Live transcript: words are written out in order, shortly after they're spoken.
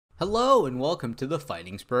Hello and welcome to the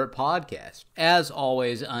Fighting Spirit Podcast. As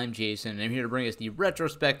always, I'm Jason, and I'm here to bring us the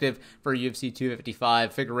retrospective for UFC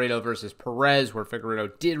 255, Figueiredo versus Perez, where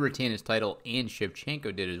Figueiredo did retain his title and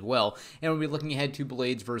Shevchenko did as well. And we'll be looking ahead to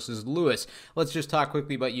Blaydes versus Lewis. Let's just talk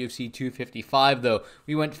quickly about UFC 255, though.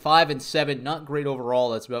 We went 5-7, not great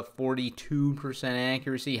overall. That's about 42%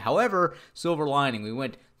 accuracy. However, silver lining, we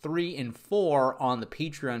went 3-4 on the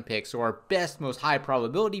Patreon picks. So our best, most high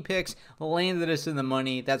probability picks landed us in the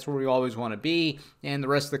money. That's where we always want to be. And the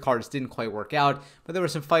rest of the cards didn't quite work out. But there were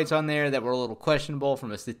some fights on there that were a little questionable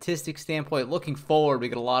from a statistics standpoint. Looking forward, we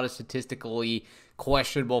get a lot of statistically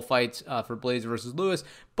questionable fights for Blaydes versus Lewis,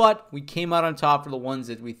 but we came out on top for the ones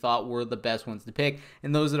that we thought were the best ones to pick,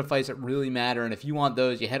 and those are the fights that really matter. And if you want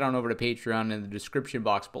those, you head on over to Patreon in the description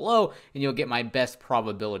box below, and you'll get my best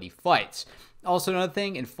probability fights. Also, another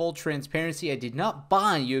thing, in full transparency, I did not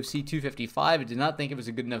buy UFC 255. I did not think it was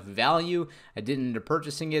a good enough value. I didn't end up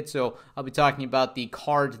purchasing it, so I'll be talking about the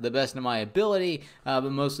card to the best of my ability, but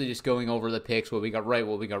mostly just going over the picks, what we got right,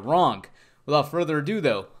 what we got wrong. Without further ado,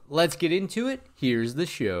 though, let's get into it. Here's the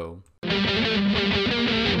show.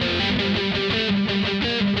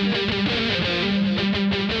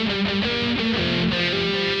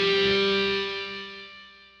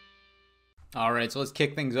 All right, so let's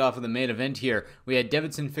kick things off with the main event here. We had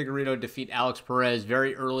Deiveson Figueiredo defeat Alex Perez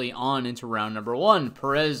very early on into round number one.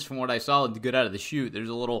 Perez, from what I saw, looked good out of the chute. There's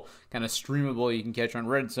a little kind of streamable you can catch on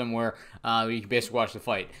Reddit somewhere where you can basically watch the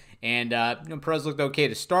fight. And Perez looked okay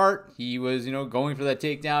to start. He was, going for that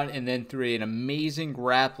takedown, and then through an amazing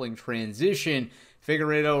grappling transition,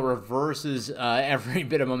 Figueiredo reverses every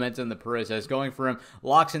bit of momentum that Perez has going for him,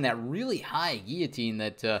 locks in that really high guillotine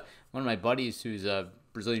that one of my buddies who's a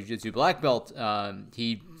Brazilian Jiu-Jitsu black belt,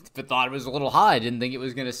 he thought it was a little high, didn't think it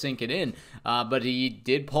was going to sink it in, but he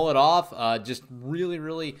did pull it off. Just really,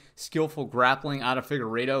 really skillful grappling out of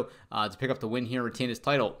Figueiredo to pick up the win here, retain his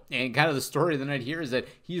title. And kind of the story of the night here is that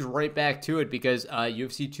he's right back to it because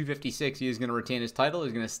UFC 256, he is going to retain his title.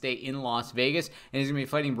 He's going to stay in Las Vegas, and he's going to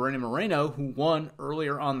be fighting Brandon Moreno, who won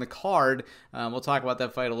earlier on the card. We'll talk about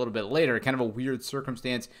that fight a little bit later. Kind of a weird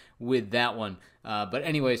circumstance with that one. But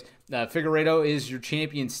anyways, Figueiredo is your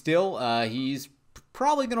champion still. He's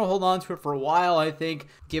probably going to hold on to it for a while, I think,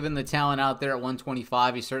 given the talent out there at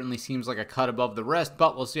 125. He certainly seems like a cut above the rest,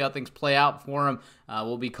 but we'll see how things play out for him.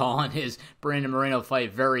 We'll be calling his Brandon Moreno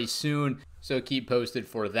fight very soon, so keep posted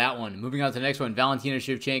for that one. Moving on to the next one, Valentina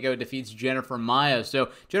Shevchenko defeats Jennifer Maia. So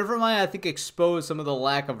Jennifer Maia, I think, exposed some of the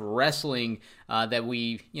lack of wrestling that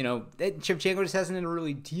Shevchenko just hasn't had to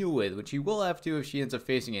really deal with, which he will have to if she ends up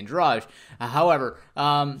facing Andrade. However,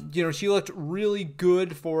 she looked really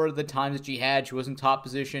good for the time that she had. She was in top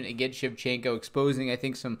position against Shevchenko, exposing, I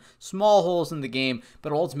think, some small holes in the game,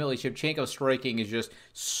 but ultimately Shevchenko's striking is just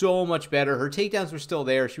so much better. Her takedowns were still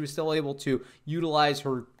there. She was still able to utilize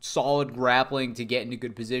her solid grappling to get into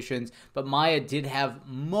good positions, but Maia did have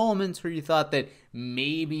moments where you thought that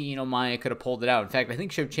maybe, Maia could have pulled it out. In fact, I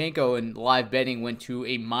think Shevchenko in live betting went to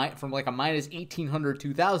from like a minus 1,800,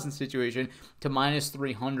 2,000 situation to minus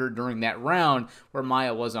 300 during that round where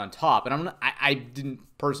Maia was on top. And I didn't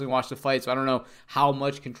personally watch the fight, so I don't know how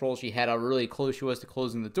much control she had, how really close she was to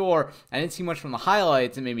closing the door. I didn't see much from the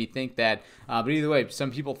highlights that made me think that. But either way,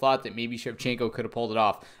 some people thought that maybe Shevchenko could have pulled it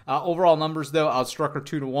off. Overall numbers, though, outstruck her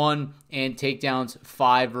 2-1 and takedowns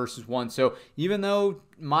 5 versus 1. So even though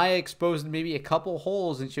Maia exposed maybe a couple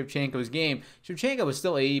holes in Shevchenko's game, Shevchenko was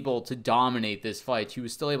still able to dominate this fight. She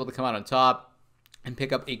was still able to come out on top and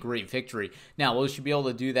pick up a great victory. Now, will she be able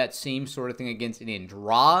to do that same sort of thing against an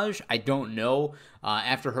Andrade? I don't know.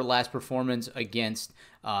 After her last performance against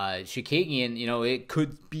Shikagian, it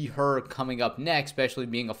could be her coming up next, especially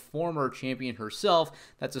being a former champion herself.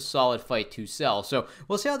 That's a solid fight to sell. So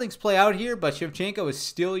we'll see how things play out here, but Shevchenko is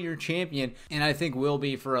still your champion, and I think will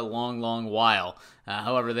be for a long, long while.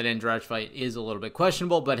 However, that Andrade fight is a little bit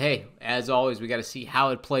questionable, but hey, as always, we got to see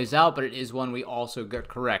how it plays out, but it is one we also got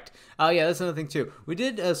correct. Yeah, that's another thing too. We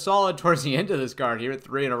did a solid towards the end of this card here,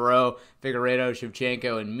 3 in a row, Figueiredo,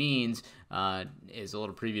 Shevchenko, and Means. Is a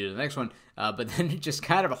little preview to the next one, but then just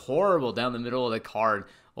kind of horrible down the middle of the card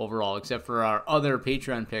overall, except for our other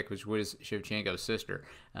Patreon pick, which was Shevchenko's sister.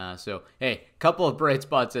 So, hey, couple of bright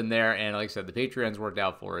spots in there, and like I said, the Patreons worked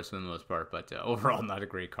out for us for the most part, but overall, not a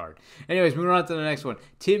great card. Anyways, moving on to the next one.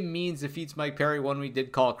 Tim Means defeats Mike Perry, one we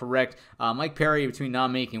did call correct. Mike Perry, between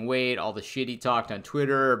not making weight, all the shit he talked on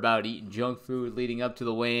Twitter about eating junk food leading up to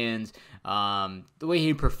the weigh-ins, the way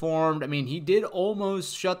he performed, I mean, he did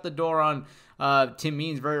almost shut the door on Tim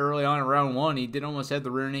Means very early on in round one. He did almost have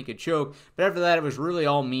the rear naked choke, but after that, it was really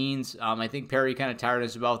all Means. I think Perry kind of tired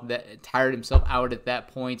himself out at that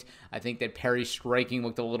point. I think that Perry's striking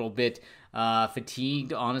looked a little bit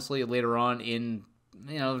fatigued, honestly, later on in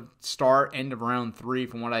start, end of round 3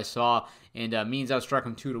 from what I saw. And Means outstruck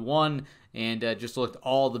him 2-1 and just looked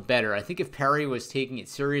all the better. I think if Perry was taking it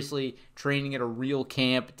seriously, training at a real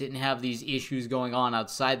camp, didn't have these issues going on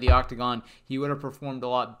outside the octagon, he would have performed a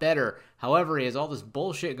lot better. However, he has all this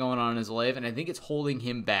bullshit going on in his life, and I think it's holding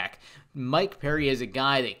him back. Mike Perry is a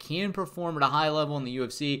guy that can perform at a high level in the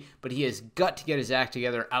UFC, but he has got to get his act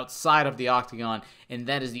together outside of the octagon, and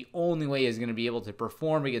that is the only way he's going to be able to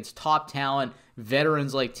perform against top talent,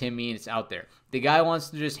 veterans like Tim Means out there. The guy wants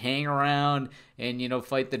to just hang around and,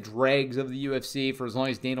 fight the dregs of the UFC for as long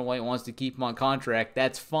as Dana White wants to keep him on contract.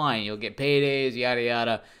 That's fine. You'll get paydays, yada,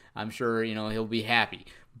 yada. I'm sure, he'll be happy.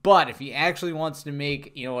 But if he actually wants to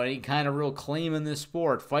make, any kind of real claim in this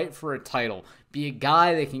sport, fight for a title, be a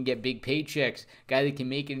guy that can get big paychecks, guy that can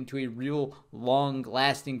make it into a real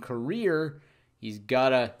long-lasting career, he's got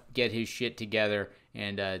to get his shit together.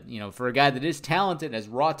 And, for a guy that is talented, as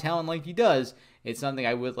raw talent like he does, it's something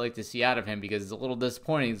I would like to see out of him, because it's a little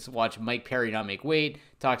disappointing to watch Mike Perry not make weight,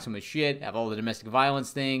 talk so much shit, have all the domestic violence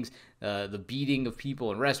things, the beating of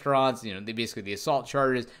people in restaurants, basically the assault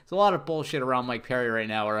charges. There's a lot of bullshit around Mike Perry right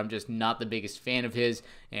now where I'm just not the biggest fan of his,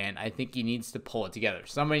 and I think he needs to pull it together.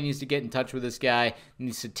 Somebody needs to get in touch with this guy,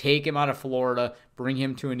 needs to take him out of Florida, bring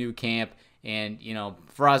him to a new camp, and,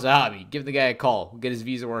 Faraz Zahabi, give the guy a call, get his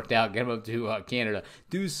visa worked out, get him up to Canada.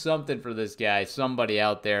 Do something for this guy, somebody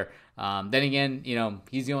out there. Then again,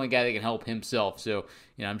 he's the only guy that can help himself. So,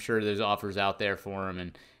 I'm sure there's offers out there for him.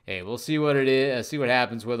 And, hey, we'll see what it is, see what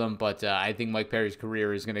happens with him. But I think Mike Perry's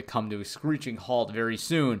career is going to come to a screeching halt very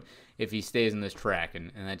soon if he stays on this track.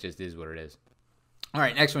 And that just is what it is. All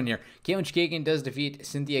right, next one here. Caitlin Chikagian does defeat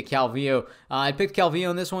Cynthia Calvillo. I picked Calvillo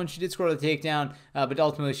in this one. She did score the takedown, but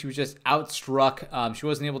ultimately she was just outstruck. She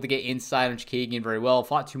wasn't able to get inside on Chikagian very well.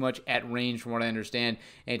 Fought too much at range from what I understand,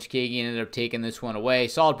 and Chikagian ended up taking this one away.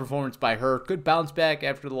 Solid performance by her. Good bounce back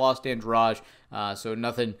after the loss to Andrade, so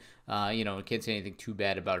nothing, can't say anything too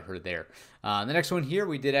bad about her there. The next one here,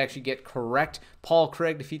 we did actually get correct. Paul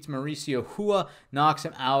Craig defeats Mauricio Hua, knocks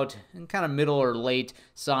him out in kind of middle or late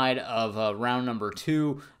side of round number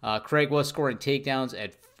 2. Craig was scoring takedowns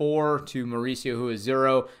at 4 to Mauricio Hua's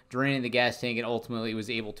 0, draining the gas tank, and ultimately was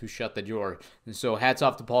able to shut the door. And so hats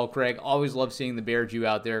off to Paul Craig. Always love seeing the Bear Jew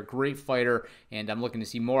out there. Great fighter, and I'm looking to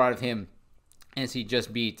see more out of him as he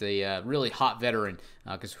just beat a really hot veteran,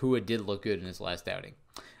 because Hua did look good in his last outing.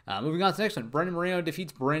 Moving on to the next one, Brandon Moreno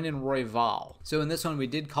defeats Brandon Royval. So in this one, we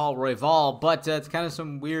did call Royval, but it's kind of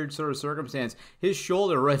some weird sort of circumstance. His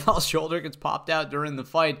shoulder, Royval's shoulder, gets popped out during the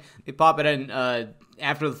fight. They pop it in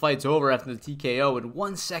after the fight's over, after the TKO, with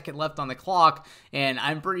 1 second left on the clock, and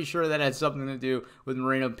I'm pretty sure that had something to do with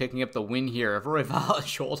Moreno picking up the win here. If Royval's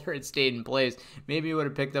shoulder had stayed in place, maybe he would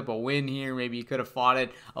have picked up a win here. Maybe he could have fought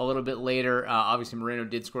it a little bit later. Obviously, Moreno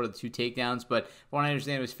did score the 2 takedowns, but from what I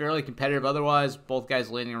understand, it was fairly competitive otherwise. Both guys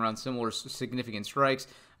landing around similar significant strikes.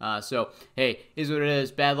 So, hey, is what it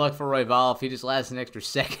is. Bad luck for Royval. If he just lasts an extra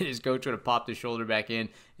second, his coach would have popped his shoulder back in,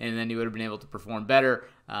 and then he would have been able to perform better.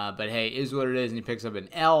 But, hey, is what it is, and he picks up an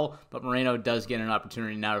L. But Moreno does get an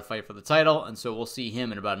opportunity now to fight for the title, and so we'll see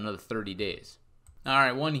him in about another 30 days. All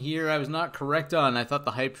right, one here I was not correct on. I thought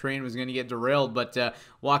the hype train was going to get derailed, but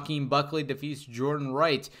Joaquin Buckley defeats Jordan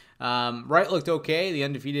Wright. Wright looked okay, the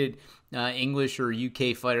undefeated English or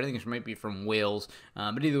UK fighter. I think it might be from Wales.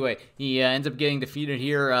 But either way, he ends up getting defeated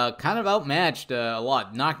here. Kind of outmatched a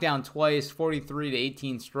lot. Knocked down twice, 43 to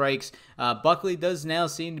 18 strikes. Buckley does now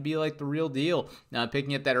seem to be like the real deal,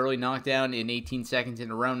 picking up that early knockdown in 18 seconds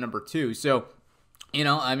into round number 2. So,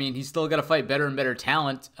 he's still got to fight better and better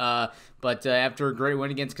talent. But after a great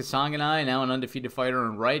win against Kasanganai, now an undefeated fighter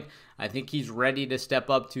in Wright, I think he's ready to step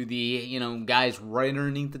up to the, guys right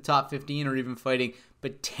underneath the top 15, or even fighting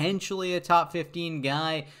potentially a top 15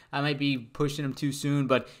 guy. I might be pushing him too soon,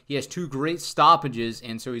 but he has 2 great stoppages,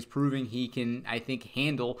 and so he's proving he can, I think,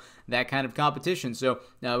 handle that kind of competition. So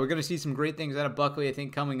we're going to see some great things out of Buckley, I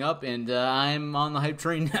think, coming up, and I'm on the hype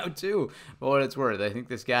train now, too, for what it's worth. I think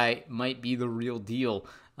this guy might be the real deal,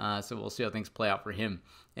 so we'll see how things play out for him.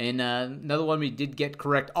 And another one we did get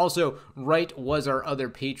correct. Also, Wright was our other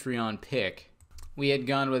Patreon pick. We had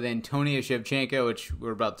gone with Antonia Shevchenko, which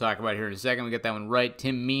we're about to talk about here in a second. We got that one right.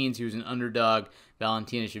 Tim Means, he was an underdog.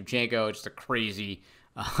 Valentina Shevchenko, just a crazy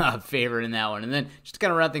favorite in that one. And then just to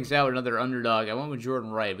kind of round things out with another underdog, I went with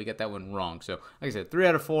Jordan Wright. We got that one wrong. So, like I said, 3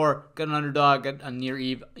 out of 4. Got an underdog, got a near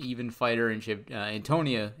even fighter in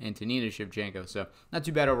Antonina Shevchenko. So, not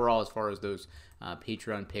too bad overall as far as those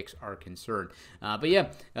Patreon picks are concerned. But yeah,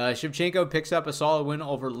 Shevchenko picks up a solid win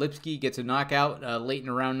over Lipski, gets a knockout late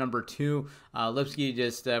in round number 2. Lipski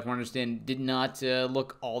just, if I understand, did not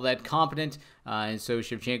look all that competent, and so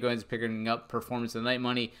Shevchenko ends up picking up performance of the night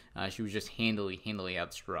money. She was just handily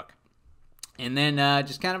outstruck. And then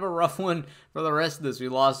just kind of a rough one for the rest of this. We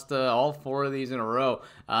lost all 4 of these in a row.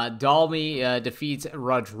 Dalby defeats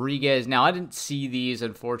Rodriguez. Now, I didn't see these,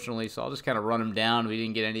 unfortunately, so I'll just kind of run them down. We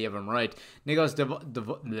didn't get any of them right. Nicholas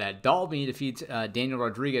Dalby defeats Daniel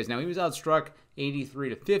Rodriguez. Now, he was outstruck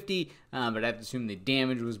 83-50, but I have to assume the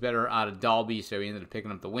damage was better out of Dalby, so he ended up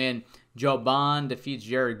picking up the win. Joban defeats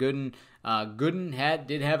Jared Gooden. Gooden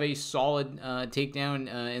did have a solid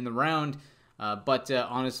takedown in the round. But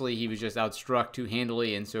honestly, he was just outstruck too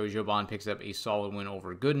handily, and so Joban picks up a solid win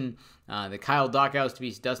over Gooden. The Kyle Dockhouse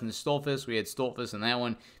defeats Dustin Stolfus. We had Stolfus in that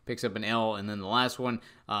one, picks up an L. And then the last one,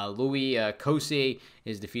 Louis Kosei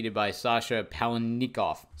is defeated by Sasha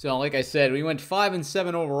Palanikov. So like I said, we went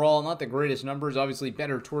 5-7 overall. Not the greatest numbers, obviously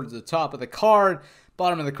better towards the top of the card.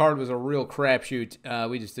 Bottom of the card was a real crapshoot.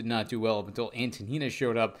 We just did not do well up until Antonina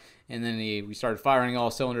showed up, and then we started firing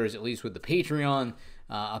all cylinders, at least with the Patreon.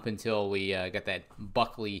 Up until we got that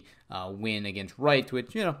Buckley win against Wright,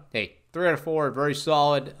 which, you know, hey, 3 out of 4, very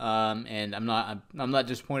solid, and I'm not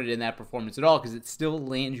disappointed in that performance at all, because it still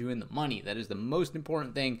lands you in the money. That is the most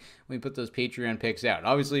important thing when we put those Patreon picks out.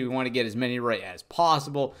 Obviously, we want to get as many right as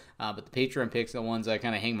possible, but the Patreon picks are the ones I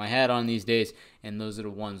kind of hang my hat on these days, and those are the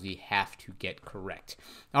ones we have to get correct.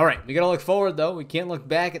 All right, we got to look forward, though. We can't look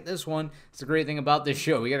back at this one. It's the great thing about this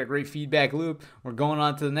show. We got a great feedback loop. We're going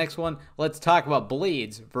on to the next one. Let's talk about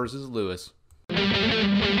Blaydes versus Lewis.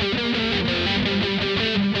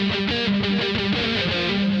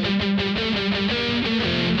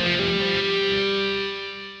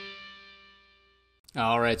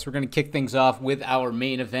 All right, so we're going to kick things off with our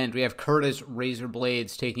main event. We have Curtis Razor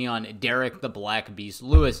Blaydes taking on Derek the Black Beast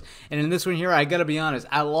Lewis. And in this one here, I got to be honest,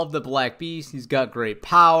 I love the Black Beast. He's got great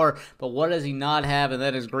power, but what does he not have? And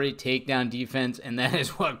that is great takedown defense, and that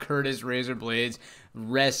is what Curtis Razor Blaydes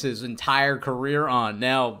rests his entire career on.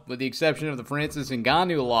 Now, with the exception of the Francis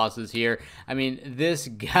Ngannou losses here, I mean, this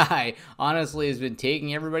guy honestly has been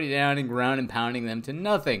taking everybody down and ground and pounding them to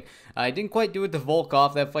nothing. I didn't quite do it to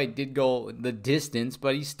Volkov. That fight did go the distance,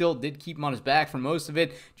 but he still did keep him on his back for most of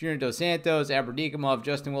it. Junior Dos Santos, Aberdikimov,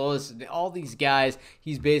 Justin Willis, all these guys,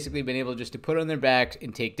 he's basically been able just to put on their backs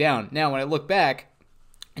and take down. Now, when I look back,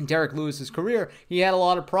 in Derek Lewis's career, he had a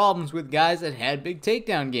lot of problems with guys that had big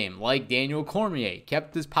takedown game, like Daniel Cormier.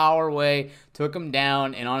 Kept his power away, took him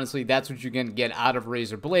down, and honestly, that's what you're going to get out of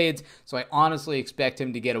Razor Blaydes. So I honestly expect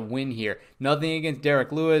him to get a win here. Nothing against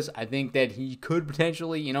Derek Lewis. I think that he could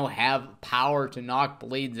potentially, have power to knock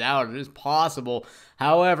Blaydes out. It is possible.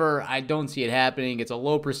 However, I don't see it happening. It's a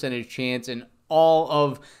low percentage chance, and all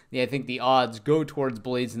of I think the odds go towards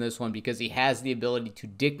Blaydes in this one because he has the ability to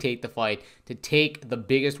dictate the fight, to take the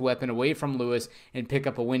biggest weapon away from Lewis and pick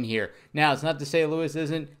up a win here. Now, it's not to say Lewis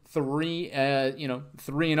isn't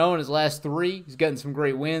 3-0 in his last 3. He's gotten some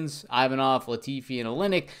great wins, Ivanov, Latifi, and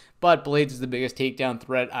Oleinik, but Blaydes is the biggest takedown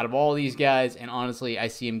threat out of all these guys, and honestly, I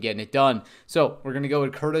see him getting it done. So, we're going to go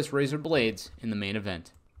with Curtis Razor Blaydes in the main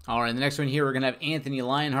event. All right, the next one here, we're going to have Anthony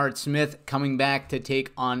Lionheart Smith coming back to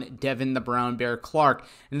take on Devin the Brown Bear Clark.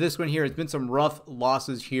 And this one here, has been some rough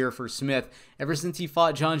losses here for Smith ever since he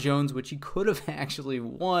fought John Jones, which he could have actually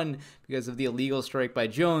won because of the illegal strike by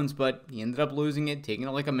Jones, but he ended up losing it, taking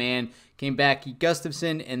it like a man, came back, he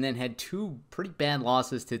Gustafsson, and then had 2 pretty bad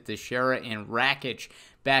losses to Teixeira and Rakic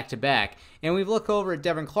back-to-back. And we've looked over at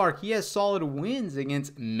Devin Clark. He has solid wins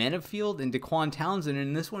against Menefield and Daquan Townsend.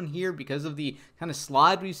 And this one here, because of the kind of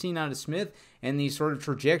slide we've seen out of Smith and the sort of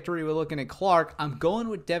trajectory we're looking at Clark, I'm going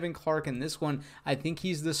with Devin Clark in this one. I think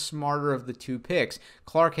he's the smarter of the 2 picks.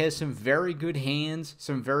 Clark has some very good hands,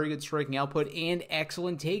 some very good striking output, and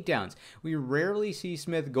excellent takedowns. We rarely see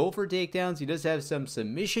Smith go for takedowns. He does have some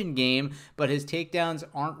submission game, but his takedowns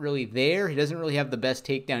aren't really there. He doesn't really have the best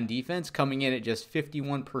takedown defense, coming in at just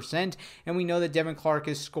 51%, and we know that Devin Clark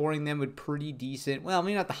is scoring them with pretty decent, well,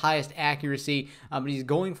 maybe not the highest accuracy, but he's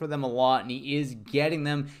going for them a lot, and he is getting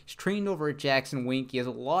them. He's trained over at Jackson Wink. He has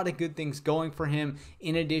a lot of good things going for him,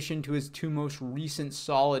 in addition to his 2 most recent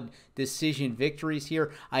solid decision victories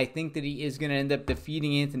here. I think that he is going to end up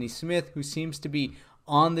defeating Anthony Smith, who seems to be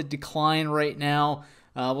on the decline right now.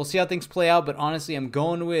 We'll see how things play out, but honestly, I'm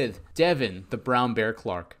going with Devin, the Brown Bear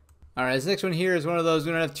Clark. All right, this next one here is one of those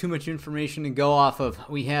we don't have too much information to go off of.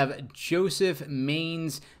 We have Joseph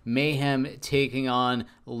Maines Mayhem taking on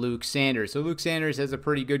Luke Sanders. So Luke Sanders has a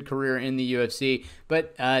pretty good career in the UFC,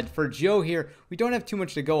 but for Joe here, we don't have too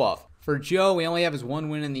much to go off. For Joe, we only have his one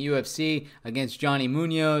win in the UFC against Johnny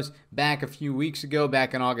Munoz back a few weeks ago,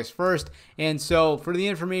 back on August 1st. And so for the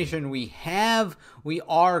information we have, we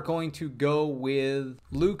are going to go with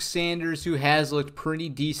Luke Sanders, who has looked pretty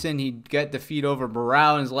decent. He got defeat over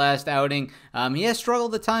Barao in his last outing. He has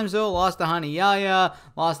struggled at times, though. Lost to Hani Yahya,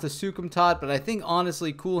 lost to Sukumtat, but I think,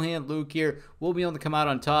 honestly, cool hand Luke here will be able to come out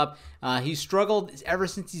on top. He's struggled ever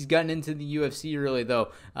since he's gotten into the UFC, really,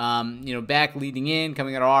 though. Back leading in,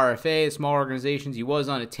 coming out of RFA, small organizations, he was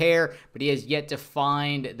on a tear, but he has yet to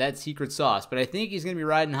find that secret sauce. But I think he's going to be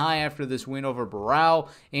riding high after this win over Barao,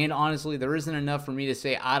 and honestly, there isn't enough for me to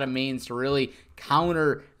say out of Mainz to really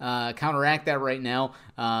counteract that right now,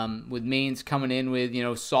 with Mainz coming in with,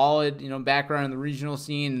 solid, background in the regional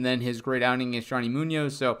scene, and then his great outing against Johnny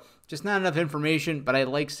Munoz. So just not enough information, but I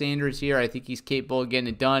like Sanders here. I think he's capable of getting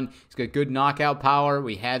it done. He's got good knockout power.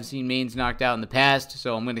 We have seen Mainz knocked out in the past,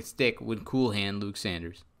 so I'm going to stick with cool hand Luke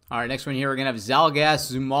Sanders. All right, next one here, we're going to have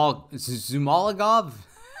Zhalgas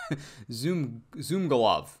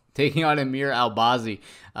Zhumagulov taking on Amir Albazi.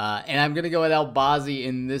 And I'm going to go with Albazi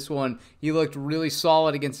in this one. He looked really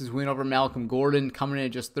solid against his win over Malcolm Gordon, coming in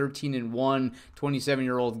at just 13-1,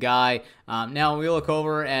 27-year-old guy. Now, we look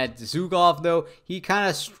over at Zhugov, though. He kind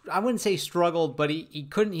of, I wouldn't say struggled, but he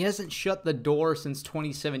hasn't shut the door since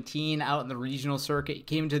 2017 out in the regional circuit. He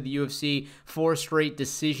came to the UFC, 4 straight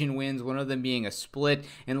decision wins, one of them being a split,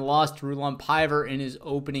 and lost to Ruslan Piver in his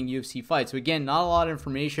opening UFC fight. So, again, not a lot of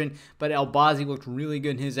information, but Albazi looked really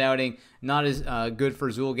good in his outing. Not as good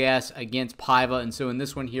for Zhalgas against Paiva. And so in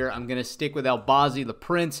this one here, I'm going to stick with Albazi, the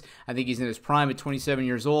Prince. I think he's in his prime at 27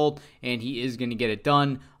 years old, and he is going to get it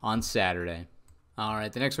done on Saturday. All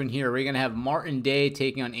right, the next one here, we're going to have Martin Day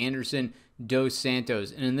taking on Anderson Dos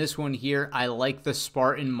Santos. And in this one here, I like the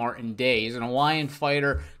Spartan Martin Day. He's an Hawaiian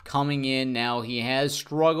fighter coming in. Now, he has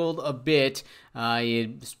struggled a bit. He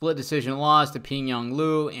had split decision loss to Ping Yong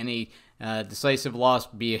Lu and a decisive loss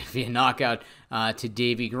via knockout to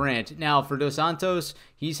Davy Grant. Now, for Dos Santos,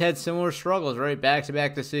 he's had similar struggles, right?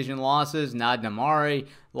 Back-to-back decision losses. Nad Namari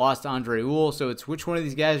lost to Andre Uhl. So it's which one of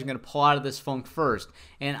these guys are going to pull out of this funk first.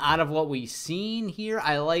 And out of what we've seen here,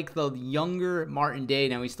 I like the younger Martin Day.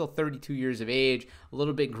 Now, he's still 32 years of age, a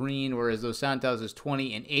little bit green, whereas Dos Santos is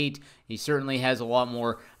 20-8. He certainly has a lot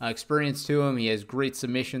more experience to him. He has great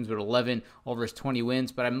submissions with 11 over his 20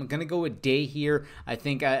 wins. But I'm going to go with Day here. I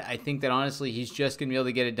think that, honestly, he's just going to be able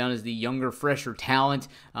to get it done as the younger, fresher talent.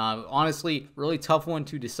 Honestly, really tough one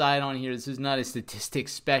to decide on here. This is not a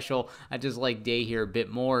statistics special. I just like Day here a bit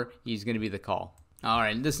more. He's going to be the call. All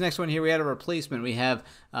right, this next one here, we had a replacement. We have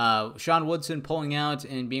Sean Woodson pulling out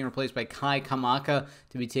and being replaced by Kai Kamaka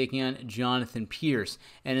to be taking on Jonathan Pierce.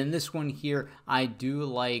 And in this one here, I do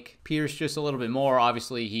like Pierce just a little bit more.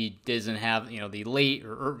 Obviously, he doesn't have the late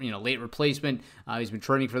replacement. He's been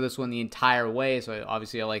training for this one the entire way, so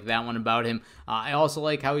obviously I like that one about him. I also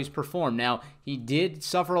like how he's performed. Now, he did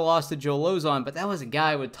suffer a loss to Joe Lozon, but that was a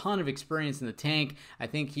guy with a ton of experience in the tank. I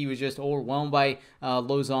think he was just overwhelmed by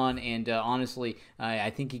Lozon, and honestly,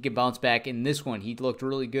 I think he could bounce back in this one. He looked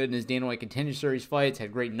really good in his Dana White Contender Series fights,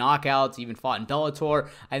 had great knockouts, even fought in Bellator.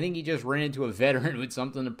 I think he just ran into a veteran with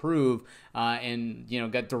something to prove, and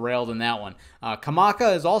got derailed in that one.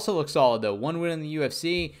 Kamaka has also looked solid, though. One win in the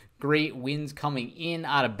UFC. Great wins coming in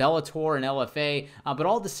out of Bellator and LFA, but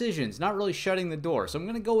all decisions, not really shutting the door. So I'm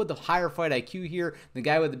going to go with the higher fight IQ here, the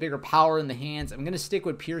guy with the bigger power in the hands. I'm going to stick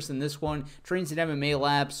with Pierce in this one. Trains at MMA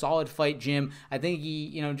Lab, solid fight gym. I think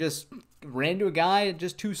he, just ran to a guy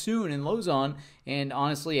just too soon in Lozon, and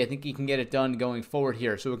honestly, I think he can get it done going forward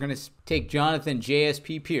here. So we're going to take Jonathan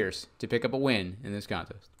JSP Pierce to pick up a win in this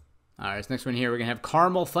contest. All right, this next one here, we're going to have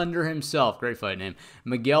Carmel Thunder himself, great fight name,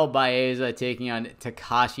 Miguel Baeza taking on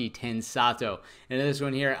Takashi Tensato. And in this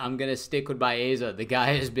one here, I'm going to stick with Baeza. The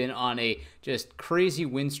guy has been on a just crazy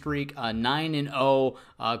win streak,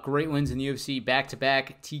 9-0, great wins in the UFC,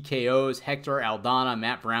 back-to-back TKOs, Hector Aldana,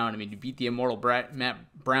 Matt Brown. I mean, you beat the immortal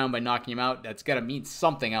Matt Brown by knocking him out. That's got to mean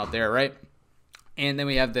something out there, right? And then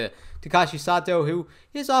we have the Takashi Sato, who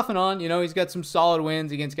is off and on. He's got some solid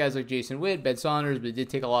wins against guys like Jason Witt, Ben Saunders, but did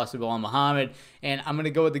take a loss to Bilal Muhammad. And I'm going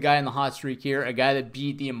to go with the guy in the hot streak here, a guy that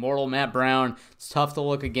beat the immortal Matt Brown. It's tough to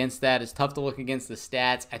look against that. It's tough to look against the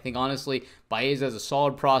stats. I think, honestly, Baeza is a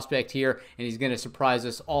solid prospect here, and he's going to surprise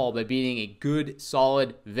us all by beating a good,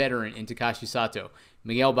 solid veteran in Takashi Sato.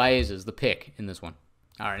 Miguel Baeza is the pick in this one.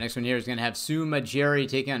 All right, next one here is going to have Sue Majeri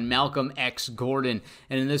taking on Malcolm X Gordon.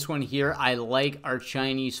 And in this one here, I like our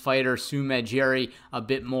Chinese fighter, Sue Majeri, a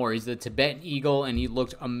bit more. He's the Tibetan Eagle, and he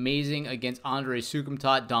looked amazing against Andre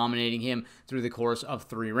Sukumtat, dominating him through the course of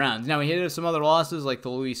 3 rounds. Now, he had some other losses, like the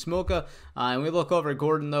Luis Smoka. And we look over at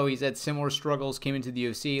Gordon, though. He's had similar struggles, came into the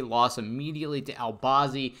UFC, lost immediately to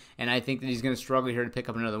Albazi, and I think that he's going to struggle here to pick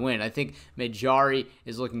up another win. I think Majari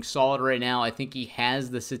is looking solid right now. I think he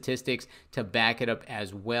has the statistics to back it up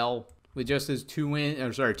as well. With just his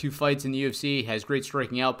 2 fights in the UFC, has great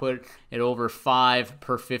striking output at over 5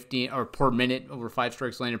 per 15 or per minute, over 5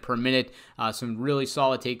 strikes landed per minute. Some really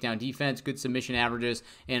solid takedown defense, good submission averages,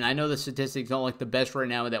 and I know the statistics don't look the best right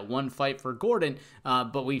now with that 1 fight for Gordon,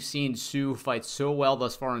 but we've seen Sue fight so well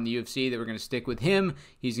thus far in the UFC that we're going to stick with him.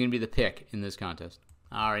 He's going to be the pick in this contest.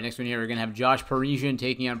 All right, next one here, we're going to have Josh Parisian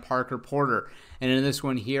taking on Parker Porter. And in this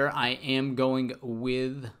one here, I am going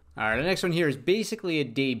with... All right, the next one here is basically a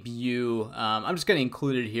debut. I'm just going to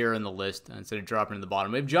include it here in the list instead of dropping it in the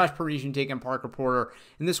bottom. We have Josh Parisian taking Parker Porter.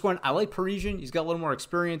 In this one, I like Parisian. He's got a little more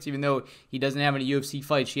experience, even though he doesn't have any UFC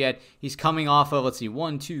fights yet. He's coming off of,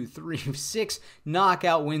 6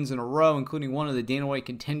 knockout wins in a row, including one of the Dana White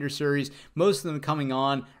Contender Series. Most of them coming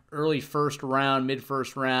on early first round, mid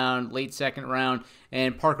first round, late second round,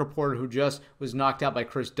 and Parker Porter, who just was knocked out by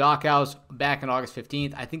Chris Dockhouse back on August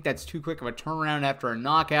 15th. I think that's too quick of a turnaround after a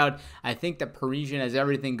knockout. I think that Parisian has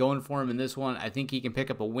everything going for him in this one. I think he can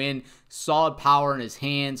pick up a win. Solid power in his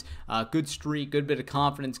hands, good streak, good bit of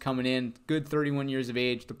confidence coming in, good 31 years of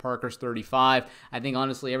age to Parker's 35. I think,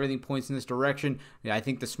 honestly, everything points in this direction. I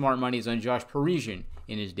think the smart money is on Josh Parisian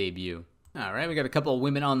in his debut. All right, we got a couple of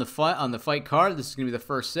women on the fight card. This is going to be the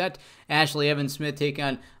first set. Ashley Evans-Smith take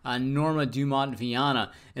on Norma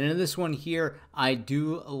Dumont-Viana. And in this one here, I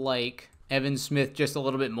do like Evans-Smith just a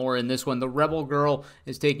little bit more in this one. The Rebel Girl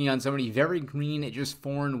is taking on somebody very green at just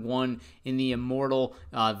 4-1 in the Immortal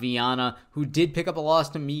Viana, who did pick up a loss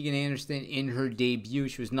to Megan Anderson in her debut.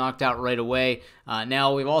 She was knocked out right away.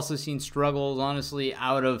 Now, we've also seen struggles, honestly,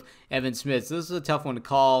 out of Evans-Smith. So this is a tough one to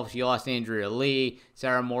call. She lost Andrea Lee,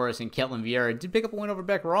 Sarah Morris, and Ketlin Vieira. Did pick up a win over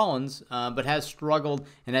Beck Rollins, but has struggled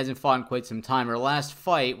and hasn't fought in quite some time. Her last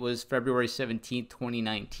fight was February 17th,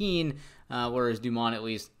 2019. Whereas Dumont at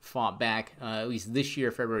least fought back, at least this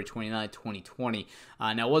year, February 29, 2020.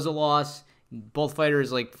 Now, it was a loss. Both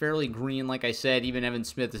fighters fairly green, like I said. Even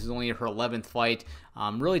Evans-Smith, this is only her 11th fight.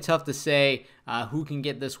 Really tough to say who can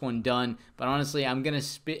get this one done. But honestly, I'm gonna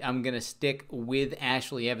stick with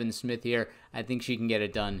Ashley Evans-Smith here. I think she can get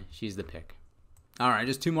it done. She's the pick. All right,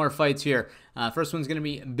 just 2 more fights here. First one's going to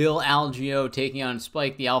be Bill Algeo taking on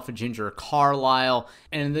Spike the Alpha Ginger Carlisle.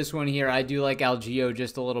 And in this one here, I do like Algeo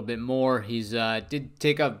just a little bit more. He's did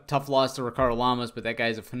take a tough loss to Ricardo Lamas, but that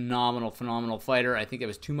guy's a phenomenal fighter. I think it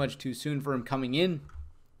was too much too soon for him coming in.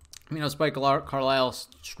 Spike Carlisle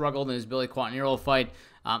struggled in his Billy Quaternero fight.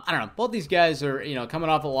 I don't know. Both these guys are, coming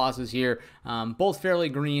off of losses here. Both fairly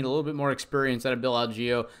green, a little bit more experience out of Bill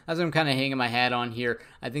Algeo. That's what I'm kind of hanging my hat on here.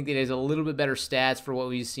 I think that he has a little bit better stats for what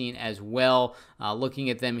we've seen as well.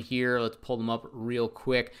 Looking at them here, let's pull them up real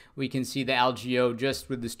quick. We can see that Algeo, just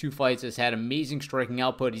with his 2 fights, has had amazing striking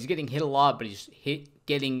output. He's getting hit a lot, but he's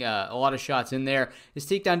getting a lot of shots in there. His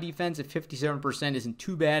takedown defense at 57% isn't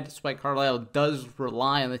too bad. Spike Carlisle does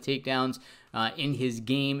rely on the takedowns in his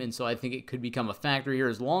game, and so I think it could become a factor here.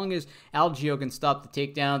 As long as Algeo can stop the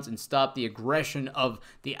takedowns and stop the aggression of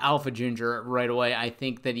the Alpha Ginger right away, I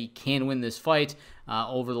think that he can win this fight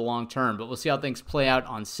over the long term. But we'll see how things play out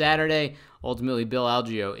on Saturday. Ultimately, Bill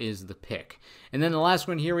Algeo is the pick. And then the last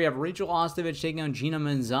one here, we have Rachel Ostovich taking on Gina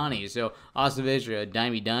Manzani. So Ostovich, a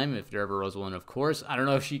dimey-dime, if there ever was one, of course. I don't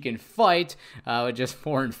know if she can fight with just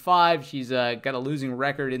 4-5. She's got a losing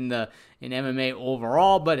record in MMA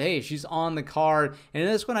overall, but hey, she's on the card. And in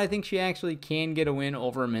this one, I think she actually can get a win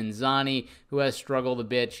over Manzani, who has struggled a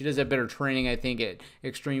bit. She does have better training, I think, at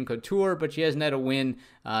Extreme Couture, but she hasn't had a win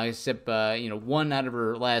except one out of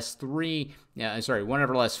her last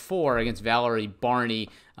 4 against Valerie Barney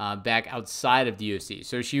back outside of the UFC.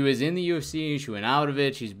 So she was in the UFC, she went out of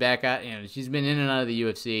it, she's back out, she's been in and out of the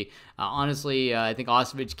UFC. Honestly, I think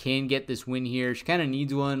Ostovich can get this win here. She kind of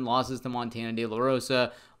needs one. Losses to Montana De La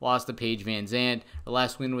Rosa, lost to Paige Van Zandt. Her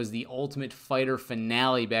last win was the Ultimate Fighter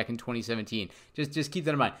finale back in 2017. Just keep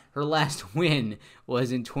that in mind. Her last win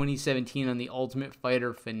was in 2017 on the Ultimate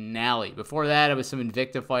Fighter finale. Before that, it was some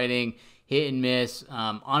Invicta fighting, hit and miss.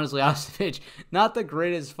 Honestly, Ostovich, not the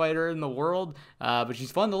greatest fighter in the world, but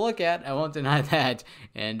she's fun to look at. I won't deny that.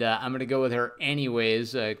 And I'm going to go with her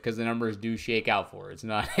anyways because the numbers do shake out for her. It's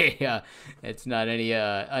not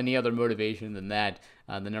any other motivation than that.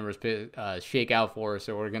 the numbers shake out for us,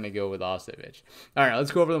 so we're going to go with Ostevich. All right,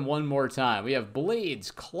 let's go over them one more time. We have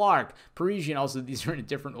Blaydes, Clark, Parisian. Also, these are in a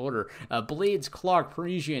different order. Blaydes, Clark,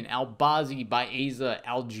 Parisian, Albazi, Baeza,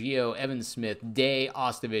 Algeo, Evan Smith, Day,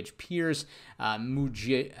 Ostevich, Pierce,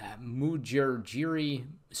 Mujirjiri,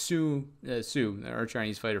 Su, our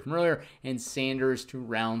Chinese fighter from earlier, and Sanders to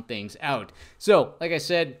round things out. So, like I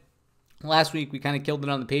said, last week, we kind of killed it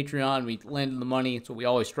on the Patreon. We landed the money. It's what we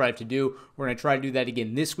always strive to do. We're going to try to do that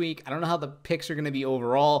again this week. I don't know how the picks are going to be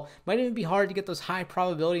overall. Might even be hard to get those high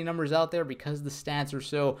probability numbers out there because the stats are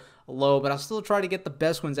so low, but I'll still try to get the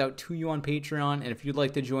best ones out to you on Patreon. And if you'd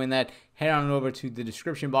like to join that, head on over to the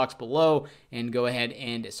description box below and go ahead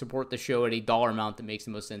and support the show at a dollar amount that makes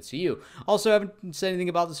the most sense to you. Also, I haven't said anything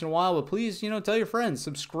about this in a while, but please, tell your friends,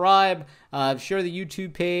 subscribe, share the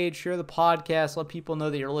YouTube page, share the podcast, let people know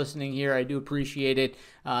that you're listening here. I do appreciate it.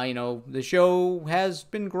 The show has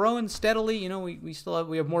been growing steadily.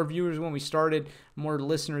 We have more viewers than when we started, more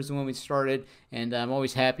listeners than when we started, and I'm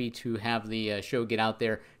always happy to have the show get out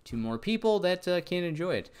there to more people that can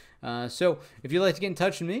enjoy it. So if you'd like to get in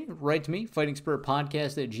touch with me, write to me,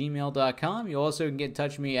 fightingspiritpodcast@gmail.com. You also can get in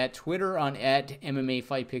touch with me at Twitter on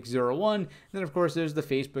 @MMAFightPick01. And then, of course, there's the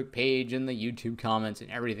Facebook page and the YouTube comments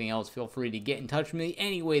and everything else. Feel free to get in touch with me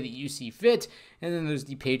any way that you see fit. And then there's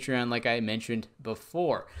the Patreon, like I mentioned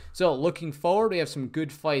before. So looking forward, we have some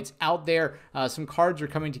good fights out there. Some cards are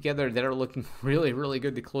coming together that are looking really, really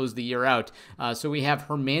good to close the year out. So we have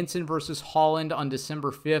Hermanson versus Holland on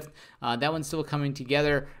December 5th. That one's still coming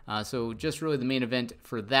together. So just really the main event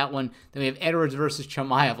for that one. Then we have Edwards versus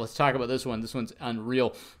Chimaev. Let's talk about this one. This one's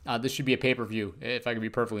unreal. This should be a pay-per-view, if I can be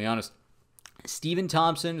perfectly honest. Stephen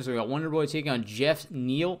Thompson. So we got Wonder Boy taking on Jeff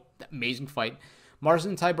Neal. Amazing fight.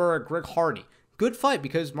 Marcin Tybura, Greg Hardy. Good fight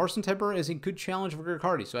because Marcin Tybura is a good challenge for Greg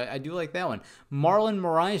Hardy, so I do like that one. Marlon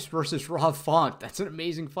Moraes versus Rob Font. That's an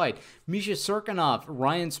amazing fight. Misha Serkinov,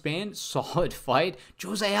 Ryan Spann. Solid fight.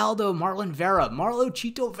 Jose Aldo, Marlon Vera. Marlo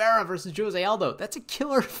Chito Vera versus Jose Aldo. That's a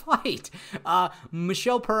killer fight.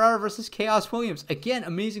 Michelle Pereira versus Chaos Williams. Again,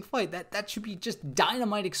 amazing fight. That should be just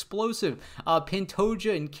dynamite explosive.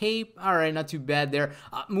 Pantoja and Cape. All right, not too bad there.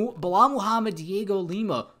 Bilal Muhammad, Diego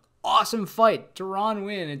Lima. Awesome fight. Duran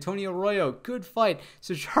Win, Antonio Arroyo. Good fight.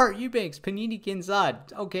 Sachar Eubanks, Panini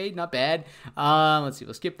Kinzad. Okay, not bad. Let's see.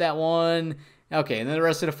 We'll skip that one. Okay, and then the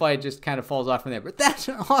rest of the fight just kind of falls off from there. But that's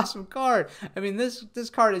an awesome card. I mean, this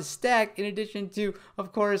card is stacked in addition to,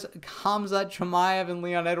 of course, Khamzat Chimaev and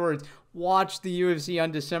Leon Edwards. Watch the UFC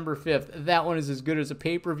on December 5th. That one is as good as a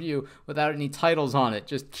pay-per-view without any titles on it.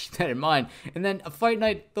 Just keep that in mind. And then a fight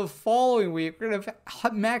night the following week. We're going to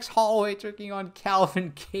have Max Holloway taking on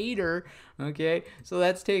Calvin Kattar. Okay, so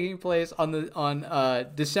that's taking place on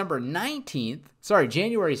December 19th. Sorry,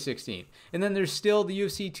 January 16th. And then there's still the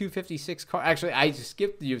UFC 256 card. Actually, I just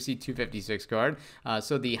skipped the UFC 256 card.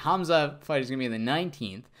 So the Hamza fight is going to be on the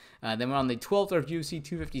 19th. Then we're on the 12th of UFC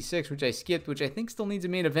 256, which I skipped, which I think still needs a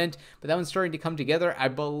main event, but that one's starting to come together. I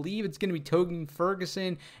believe it's going to be Togan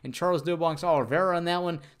Ferguson and Charles Dobonks Oliveira on that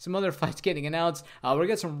one. Some other fights getting announced. We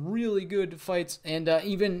got some really good fights, and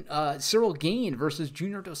even Cyril Gane versus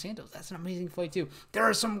Junior Dos Santos. That's an amazing fight, too. There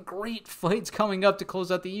are some great fights coming up to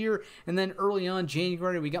close out the year, and then early on,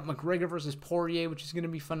 January, we got McGregor versus Poirier, which is going to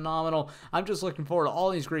be phenomenal. I'm just looking forward to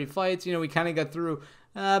all these great fights. We kind of got through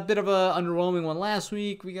a bit of an underwhelming one last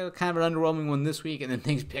week. We got kind of an underwhelming one this week, and then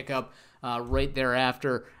things pick up right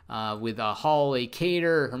thereafter with Holloway,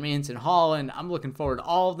 Kattar, Hermanson, Holland. I'm looking forward to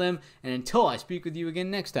all of them. And until I speak with you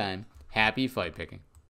again next time, happy fight picking.